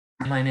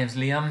My name's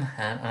Liam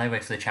and I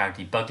work for the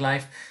charity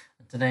Buglife.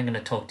 Today I'm going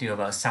to talk to you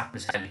about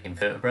saproxylic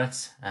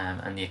invertebrates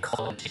and the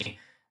ecology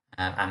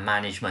and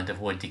management of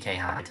wood decay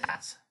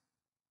habitats.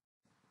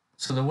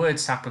 So the word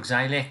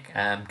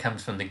saproxylic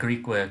comes from the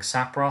Greek word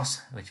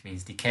sapros, which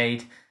means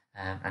decayed,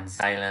 and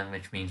xylem,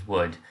 which means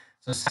wood.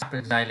 So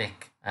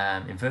saproxylic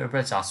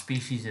invertebrates are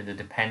species that are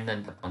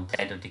dependent upon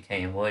dead or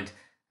decaying wood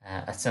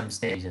at some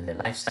stage of their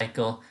life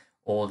cycle,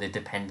 or they're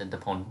dependent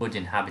upon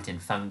wood-inhabiting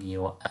fungi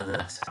or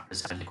other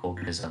saproxylic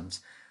organisms.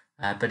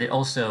 But it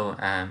also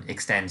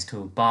extends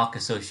to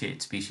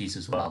bark-associated species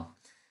as well.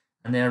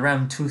 And there are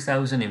around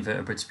 2,000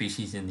 invertebrate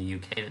species in the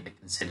UK that are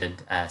considered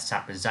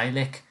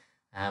saproxylic,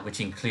 which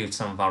includes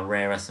some of our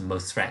rarest and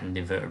most threatened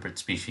invertebrate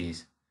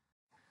species.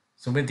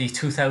 So with these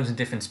 2,000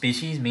 different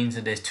species means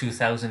that there's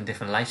 2,000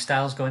 different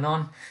lifestyles going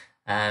on.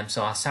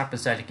 So our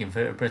saproxylic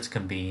invertebrates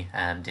can be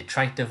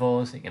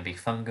detritivores, they can be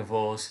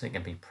fungivores, they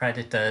can be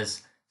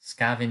predators,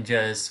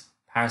 scavengers,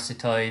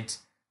 parasitoids,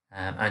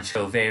 and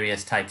show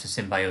various types of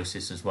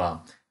symbiosis as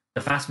well. The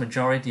vast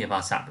majority of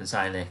our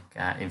saproxylic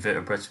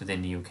invertebrates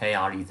within the UK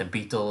are either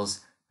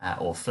beetles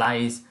or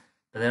flies,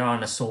 but there are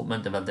an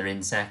assortment of other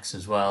insects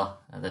as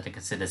well that are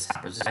considered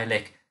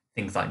saproxylic,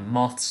 things like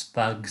moths,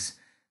 bugs,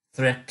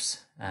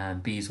 thrips,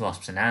 bees,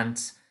 wasps, and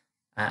ants.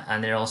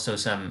 And there are also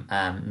some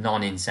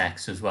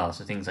non-insects as well,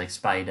 so things like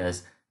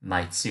spiders,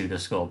 mites,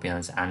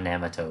 pseudoscorpions, and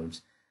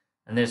nematodes.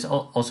 And it's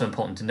also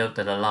important to note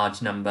that a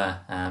large number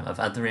of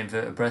other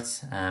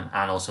invertebrates and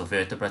also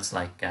vertebrates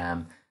like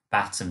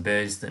bats and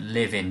birds that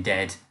live in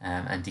dead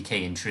and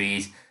decaying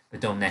trees,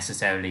 but don't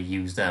necessarily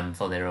use them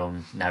for their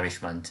own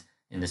nourishment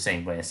in the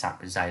same way as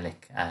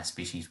saproxylic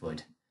species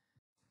would.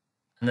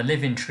 And the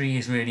living tree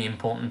is really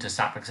important to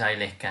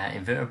saproxylic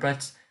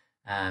invertebrates,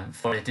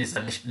 for it is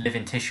the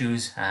living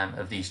tissues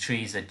of these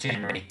trees that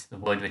generate the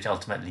wood which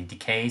ultimately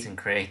decays and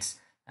creates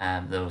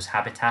those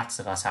habitats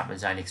that our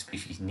saproxylic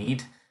species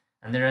need.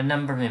 And there are a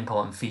number of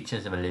important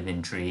features of a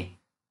living tree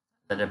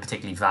that are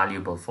particularly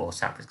valuable for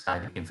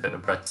saproxylic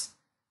invertebrates.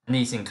 And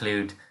these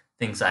include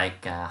things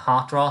like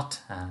heart rot,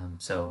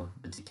 so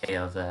the decay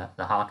of the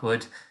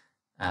heartwood,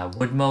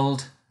 wood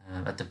mold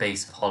at the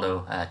base of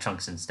hollow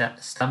trunks and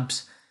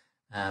stumps.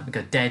 We've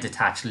got dead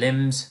attached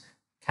limbs,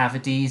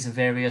 cavities of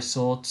various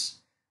sorts,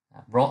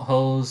 rot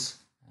holes,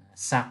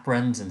 sap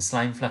runs and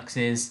slime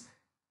fluxes.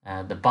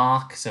 The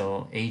bark,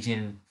 so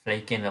aging,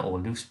 flaking or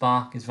loose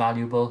bark is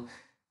valuable.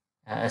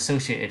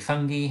 Associated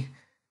fungi,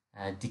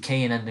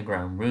 decaying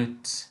underground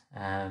roots,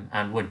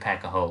 and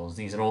woodpecker holes.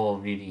 These are all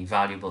really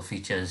valuable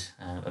features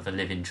of a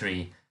living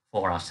tree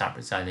for our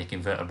saproxylic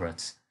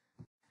invertebrates.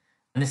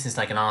 And this is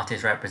like an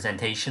artist's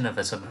representation of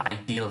a sort of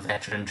ideal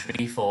veteran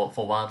tree for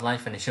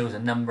wildlife, and it shows a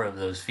number of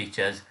those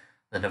features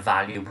that are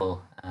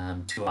valuable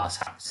to our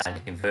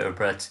saproxylic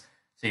invertebrates.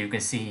 So you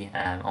can see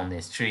on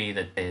this tree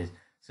that there's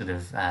sort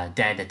of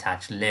dead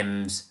attached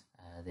limbs,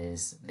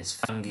 there's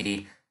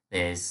fungi,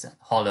 there's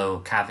hollow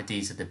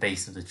cavities at the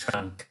base of the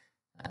trunk,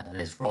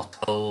 there's rot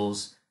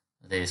holes,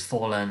 there's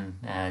fallen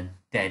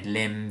dead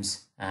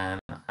limbs,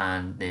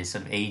 and there's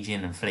sort of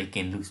aging and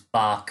flaking loose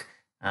bark,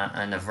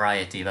 and a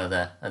variety of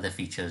other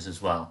features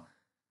as well.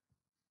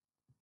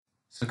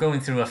 So going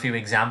through a few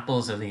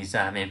examples of these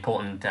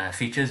important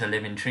features of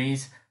living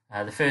trees,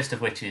 the first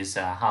of which is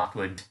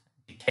heartwood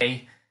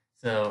decay.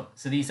 So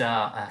these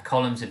are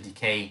columns of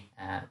decay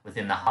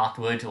within the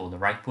heartwood or the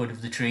ripewood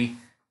of the tree.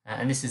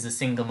 And this is the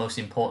single most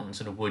important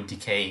sort of wood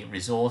decay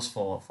resource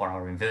for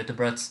our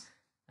invertebrates.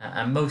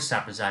 And most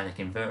saproxylic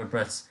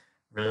invertebrates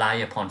rely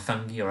upon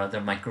fungi or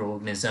other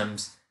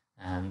microorganisms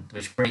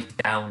which break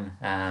down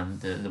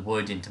the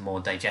wood into more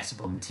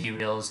digestible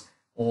materials,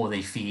 or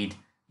they feed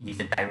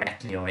either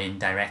directly or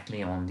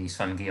indirectly on these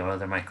fungi or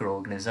other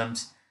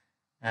microorganisms.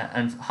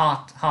 And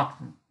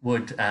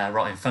heartwood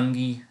rotting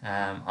fungi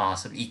are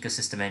sort of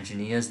ecosystem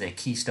engineers. They're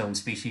keystone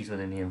species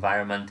within the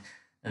environment,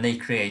 and they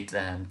create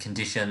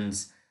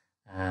conditions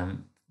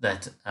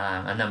that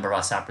a number of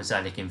our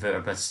saproxylic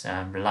invertebrates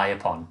rely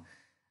upon.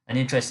 And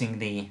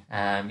interestingly,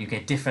 you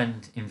get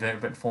different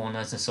invertebrate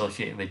faunas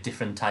associated with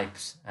different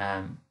types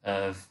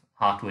of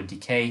heartwood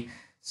decay.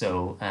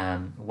 So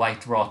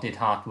white rotted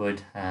heartwood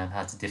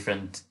has a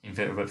different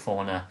invertebrate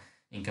fauna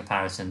in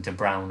comparison to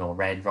brown or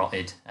red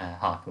rotted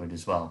heartwood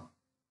as well.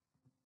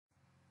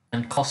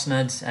 And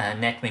Costnard's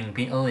net-winged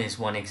beetle is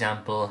one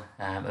example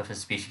of a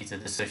species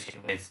that's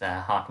associated with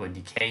heartwood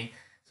decay.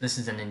 So this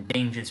is an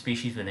endangered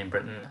species within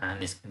Britain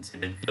and is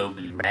considered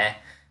globally rare.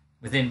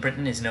 Within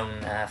Britain is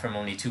known from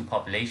only two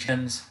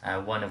populations,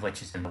 one of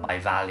which is in the Wye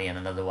Valley and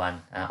another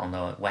one on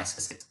the West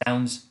Sussex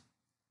Downs.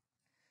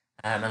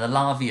 And the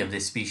larvae of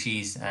this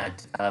species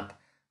develop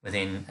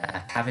within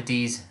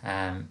cavities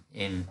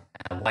in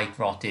white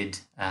rotted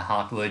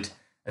heartwood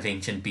of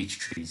ancient beech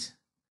trees.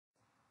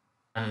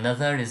 And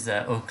another is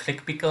the oak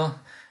click beetle.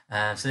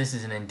 So this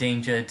is an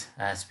endangered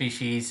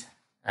species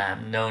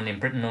known in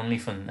Britain only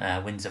from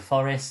Windsor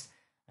Forest,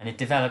 and it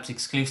develops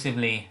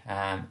exclusively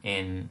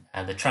in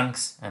the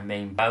trunks and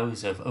main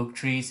boughs of oak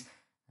trees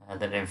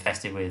that are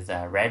infested with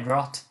red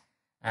rot.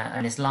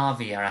 and its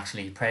larvae are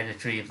actually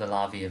predatory of the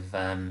larvae of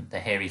the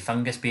hairy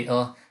fungus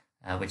beetle,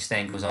 which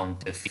then goes on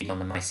to feed on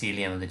the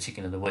mycelium of the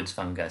chicken of the woods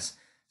fungus.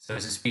 So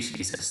it's a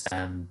species that's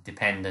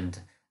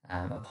dependent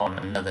upon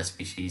another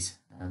species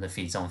that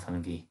feeds on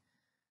fungi.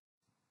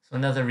 So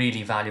another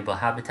really valuable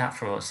habitat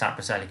for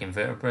saproxylic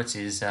invertebrates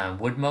is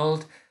wood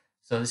mold.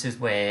 So this is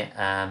where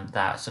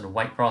that sort of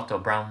white rot or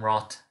brown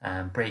rot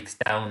breaks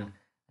down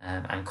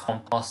and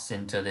composts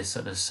into this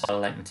sort of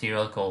soil-like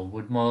material called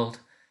wood mold.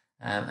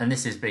 And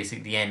this is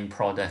basically the end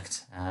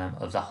product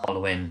of the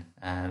hollowing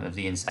of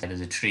the inside of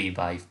the tree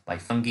by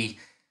fungi.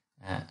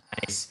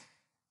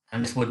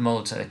 And this wood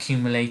mold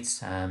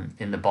accumulates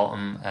in the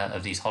bottom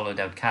of these hollowed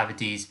out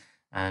cavities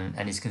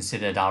and is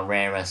considered our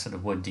rarest sort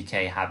of wood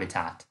decay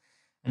habitat.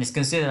 And it's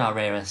considered our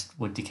rarest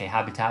wood decay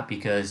habitat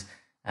because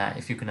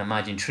if you can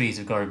imagine, trees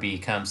have got to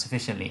become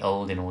sufficiently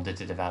old in order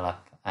to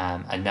develop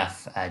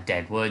enough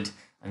dead wood,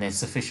 and then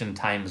sufficient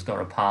time has got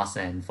to pass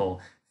then for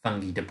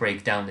fungi to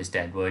break down this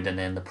dead wood, and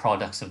then the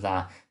products of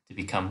that to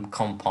become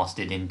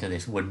composted into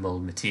this wood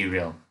mold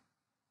material.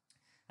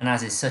 And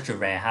as it's such a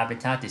rare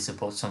habitat, it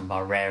supports some of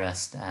our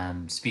rarest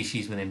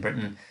species within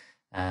Britain,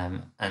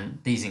 and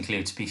these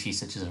include species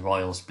such as the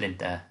royal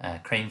splinter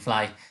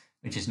cranefly,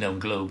 which is known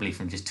globally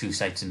from just 2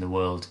 sites in the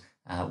world,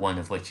 one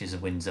of which is a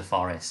Windsor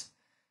forest.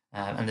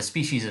 And the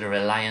species that are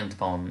reliant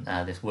upon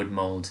this wood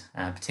mold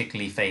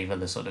particularly favour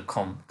the sort of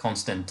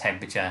constant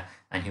temperature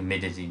and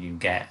humidity you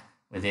get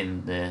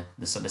within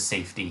the sort of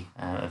safety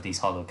of these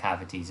hollow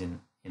cavities in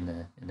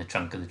the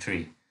trunk of the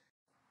tree.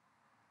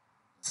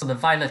 So the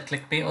violet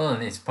click beetle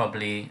is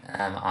probably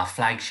our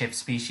flagship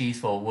species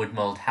for wood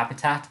mold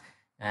habitat.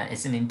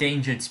 It's an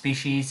endangered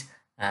species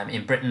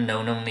in Britain,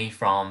 known only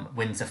from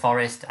Windsor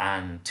Forest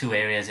and 2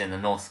 areas in the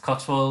North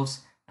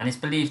Cotswolds, and it's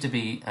believed to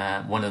be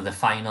one of the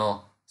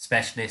final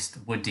specialist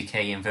wood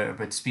decay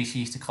invertebrate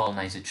species to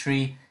colonize a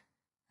tree.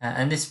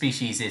 And this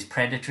species is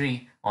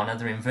predatory on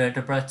other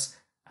invertebrates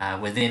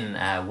within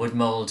wood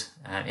mold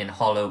in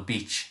hollow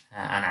beech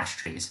and ash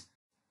trees.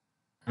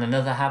 And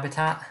another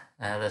habitat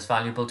that's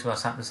valuable to our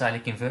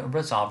saproxylic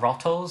invertebrates are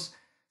rot holes.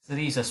 So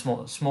these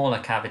are smaller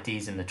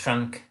cavities in the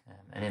trunk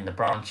and in the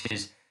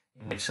branches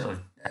in which sort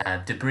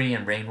of debris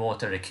and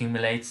rainwater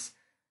accumulates.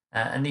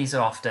 And these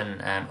are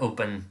often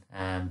open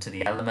to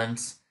the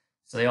elements.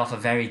 So they offer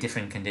very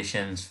different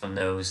conditions from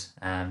those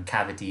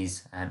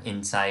cavities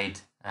inside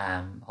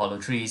hollow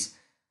trees.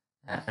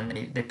 And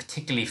they're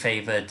particularly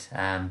favoured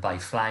by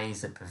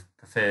flies that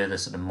prefer the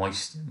sort of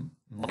moist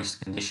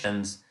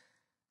conditions.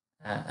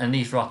 And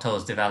these rot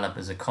holes develop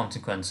as a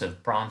consequence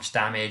of branch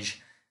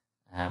damage,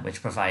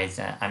 which provides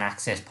an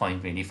access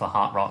point really for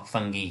heart rot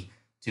fungi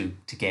to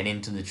get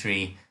into the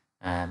tree.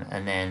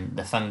 And then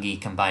the fungi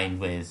combined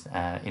with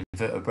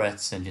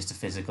invertebrates and just a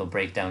physical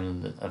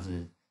breakdown of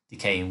the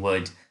decaying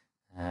wood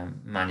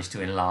manage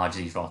to enlarge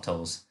these rot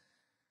holes.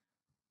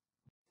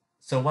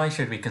 So why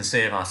should we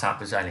conserve our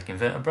saproxylic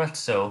invertebrates?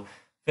 So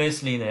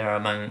firstly, they are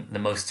among the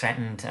most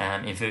threatened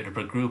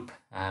invertebrate group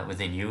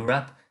within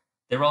Europe.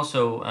 They're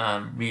also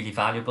really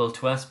valuable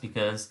to us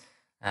because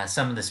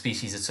some of the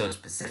species are so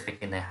specific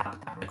in their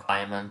habitat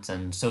requirements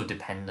and so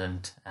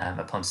dependent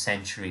upon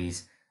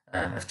centuries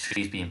of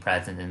trees being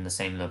present in the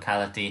same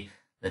locality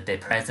that their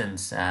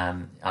presence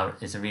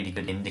is a really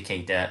good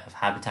indicator of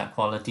habitat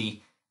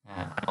quality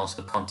and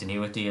also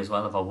continuity as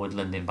well of our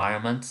woodland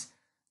environments.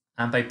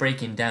 And by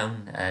breaking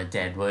down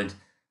dead wood,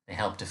 they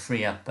help to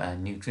free up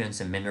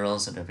nutrients and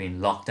minerals that have been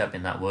locked up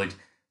in that wood,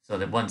 so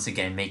that once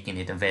again making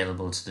it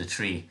available to the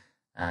tree.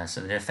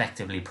 So they're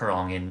effectively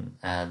prolonging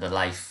the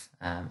life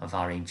of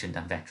our ancient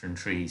and veteran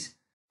trees.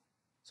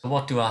 So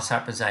what do our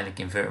saproxylic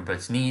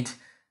invertebrates need?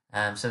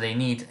 So they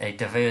need a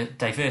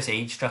diverse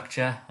age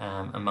structure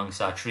amongst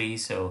our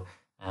trees. So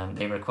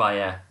they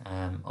require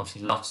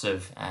obviously lots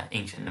of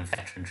ancient and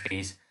veteran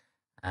trees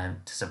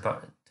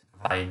to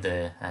provide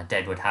the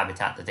deadwood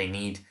habitat that they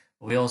need.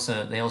 But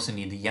they also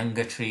need the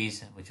younger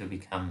trees, which will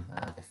become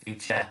the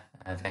future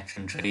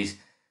veteran trees.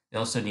 They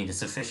also need a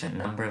sufficient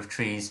number of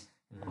trees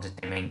in order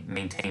to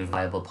maintain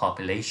viable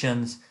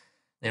populations.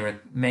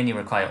 Many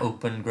require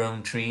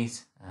open-grown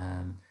trees,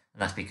 and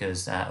that's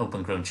because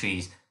open-grown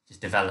trees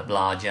just develop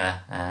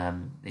larger.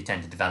 They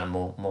tend to develop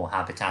more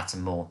habitats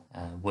and more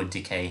wood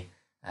decay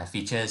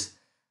features.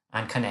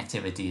 And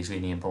connectivity is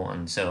really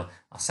important. So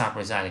our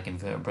saproxylic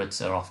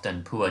invertebrates are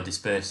often poor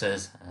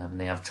dispersers.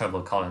 They have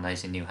trouble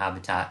colonizing new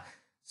habitat.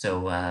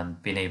 So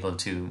being able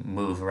to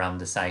move around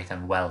the site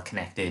and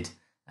well-connected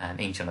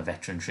ancient or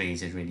veteran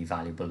trees is really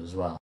valuable as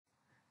well.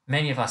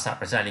 Many of our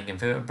saproxylic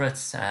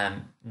invertebrates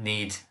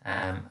need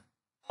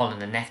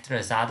pollen and nectar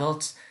as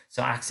adults.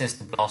 So access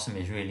to blossom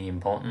is really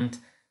important.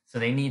 So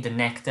they need the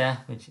nectar,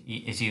 which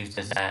is used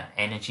as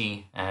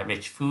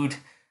energy-rich food.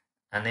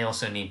 And they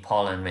also need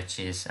pollen, which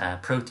is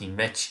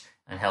protein-rich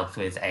and helps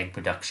with egg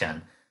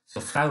production. So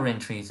flowering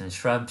trees and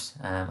shrubs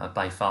are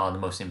by far the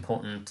most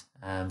important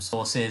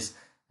sources,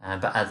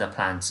 but other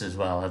plants as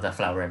well, other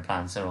flowering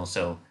plants are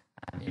also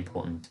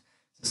important.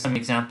 So some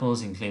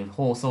examples include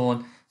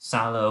hawthorn,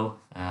 sallow,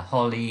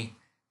 holly,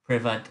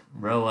 privet,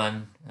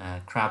 rowan,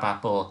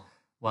 crabapple,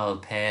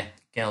 wild pear,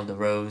 Guelder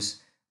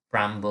rose,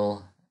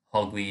 bramble,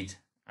 hogweed,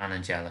 and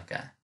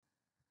angelica.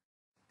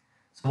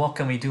 So what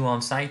can we do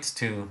on site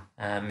to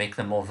make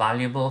them more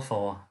valuable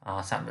for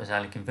our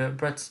Saproxylic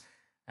invertebrates?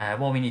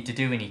 What we need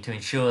to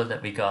ensure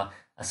that we got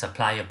a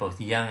supply of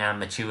both young and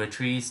mature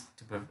trees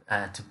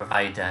to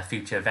provide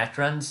future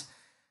veterans.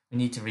 We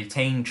need to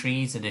retain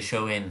trees that are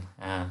showing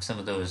some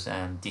of those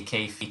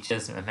decay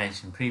features that I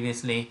mentioned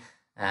previously,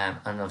 and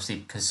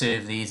obviously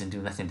conserve these and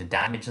do nothing to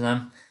damage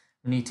them.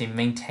 We need to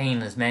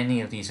maintain as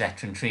many of these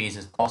veteran trees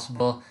as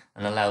possible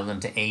and allow them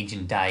to age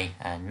and die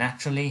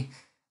naturally.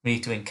 We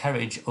need to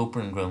encourage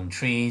open-grown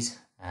trees,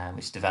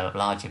 which develop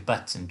larger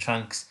butts and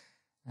trunks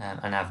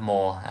and have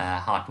more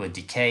heartwood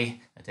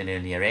decay at an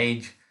earlier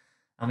age.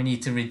 And we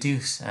need to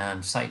reduce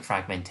site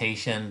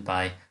fragmentation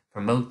by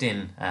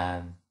promoting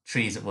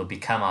trees that will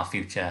become our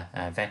future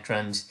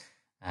veterans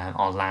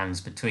on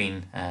lands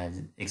between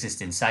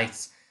existing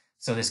sites.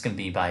 So this can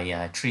be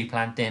by tree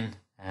planting,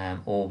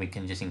 or we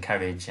can just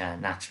encourage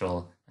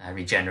natural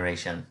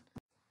regeneration.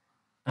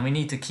 And we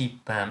need to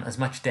keep as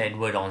much dead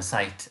wood on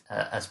site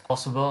as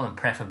possible, and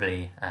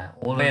preferably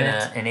all of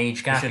it. An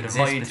age gap should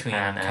avoid between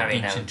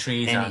ancient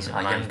trees and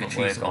our younger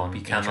trees that will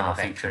become our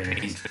future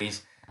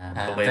trees.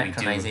 The way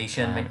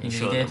veteranization might be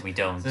needed. We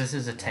don't. So this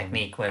is a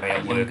technique where our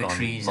younger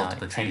trees are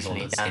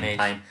potentially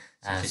damaged,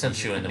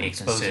 ensuring that we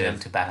expose them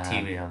to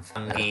bacteria and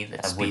fungi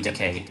that speed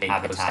decay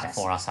habitat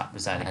for our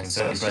Saproxylic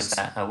invertebrates.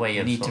 A way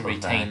of need to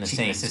retain the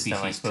same system,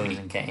 I suppose,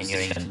 and getting your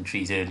ancient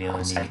trees earlier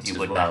than you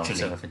would naturally.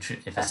 So if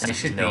it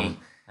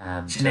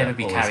should never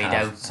be carried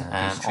out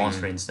on,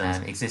 for instance,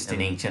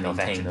 existing ancient or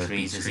veteran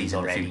trees, as these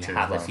already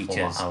have the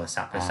features our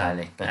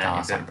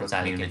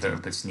Saproxylic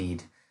invertebrates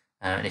need.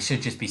 And it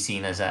should just be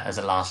seen as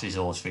a last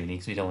resource, really,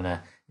 because we don't want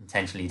to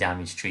intentionally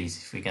damage trees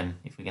if we can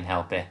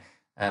help it.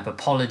 But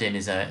pollarding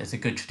is a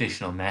good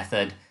traditional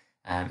method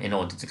in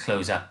order to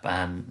close up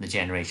the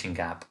generation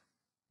gap.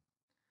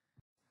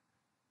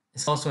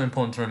 It's also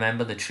important to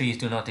remember that trees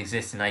do not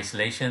exist in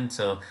isolation,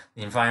 so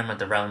the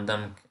environment around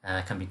them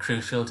can be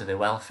crucial to their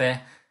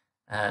welfare.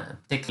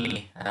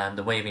 Particularly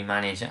the way we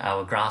manage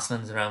our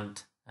grasslands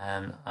around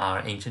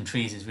our ancient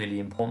trees is really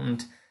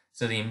important.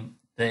 So the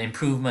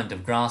improvement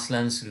of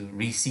grasslands through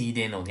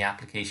reseeding or the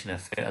application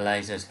of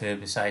fertilizers,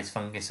 herbicides,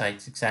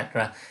 fungicides,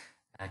 etc.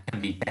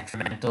 Can be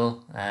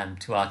detrimental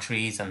to our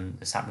trees and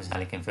the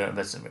Saproxylic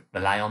invertebrates that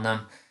rely on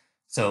them.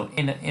 So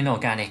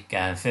inorganic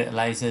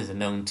fertilizers are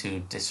known to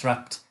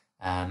disrupt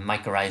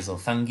mycorrhizal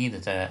fungi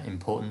that are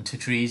important to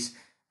trees,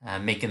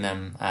 making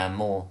them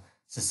more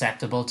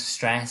susceptible to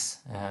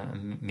stress,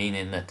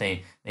 meaning that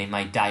they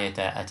might die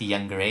at a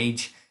younger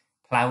age.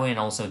 Ploughing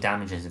also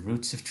damages the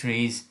roots of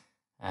trees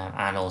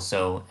and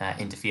also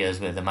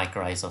interferes with the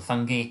mycorrhizal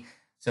fungi.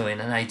 So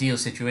in an ideal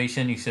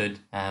situation, you should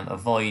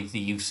avoid the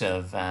use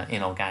of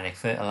inorganic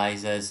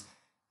fertilizers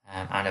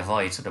and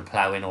avoid sort of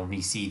ploughing or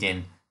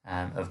reseeding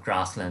of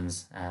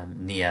grasslands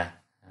near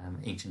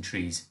ancient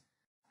trees.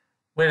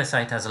 Where a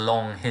site has a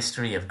long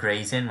history of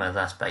grazing, whether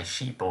that's by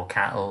sheep or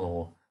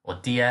cattle or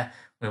deer,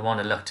 we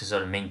want to look to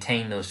sort of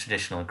maintain those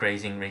traditional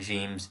grazing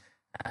regimes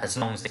as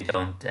long as they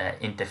don't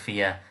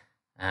interfere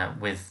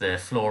with the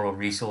floral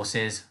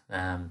resources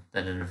that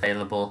are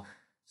available.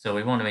 So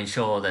we want to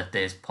ensure that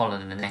there's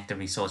pollen and nectar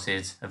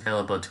resources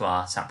available to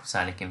our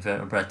Saproxylic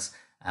invertebrates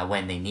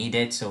when they need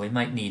it. So we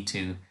might need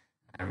to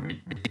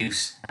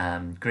reduce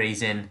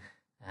grazing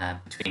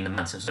between the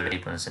months of sort of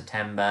April and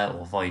September,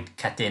 or avoid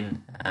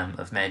cutting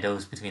of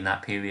meadows between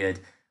that period,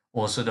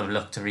 or sort of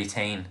look to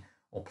retain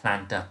or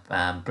plant up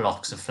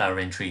blocks of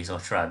flowering trees or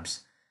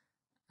shrubs.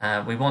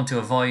 We want to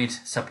avoid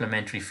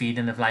supplementary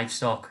feeding of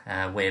livestock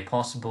where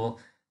possible,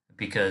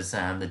 because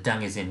the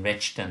dung is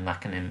enriched and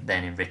that can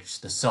then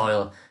enrich the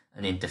soil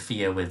and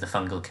interfere with the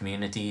fungal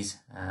communities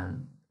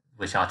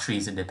which our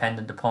trees are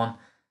dependent upon.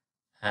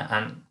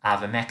 And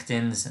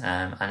ivermectins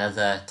and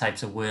other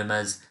types of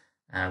wormers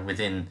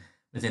within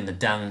the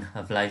dung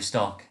of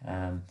livestock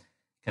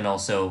can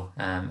also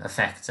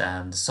affect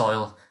the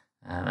soil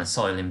and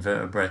soil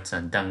invertebrates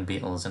and dung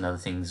beetles and other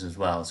things as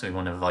well. So we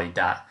want to avoid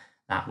that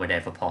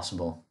wherever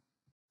possible.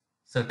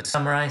 So to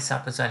summarize,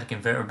 Saproxylic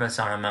invertebrates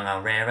are among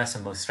our rarest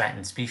and most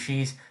threatened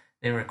species.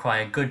 They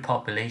require good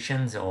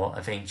populations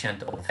of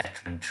ancient or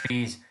veteran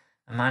trees,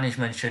 and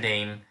management should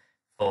aim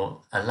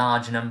for a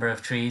large number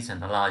of trees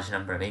and a large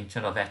number of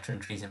ancient or veteran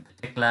trees in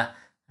particular,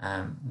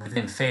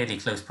 within fairly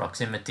close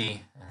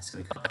proximity, so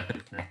we've got that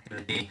good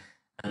connectivity,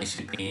 and they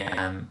should be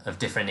of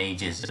different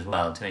ages as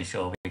well to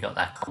ensure we've got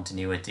that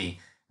continuity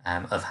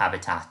of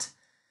habitat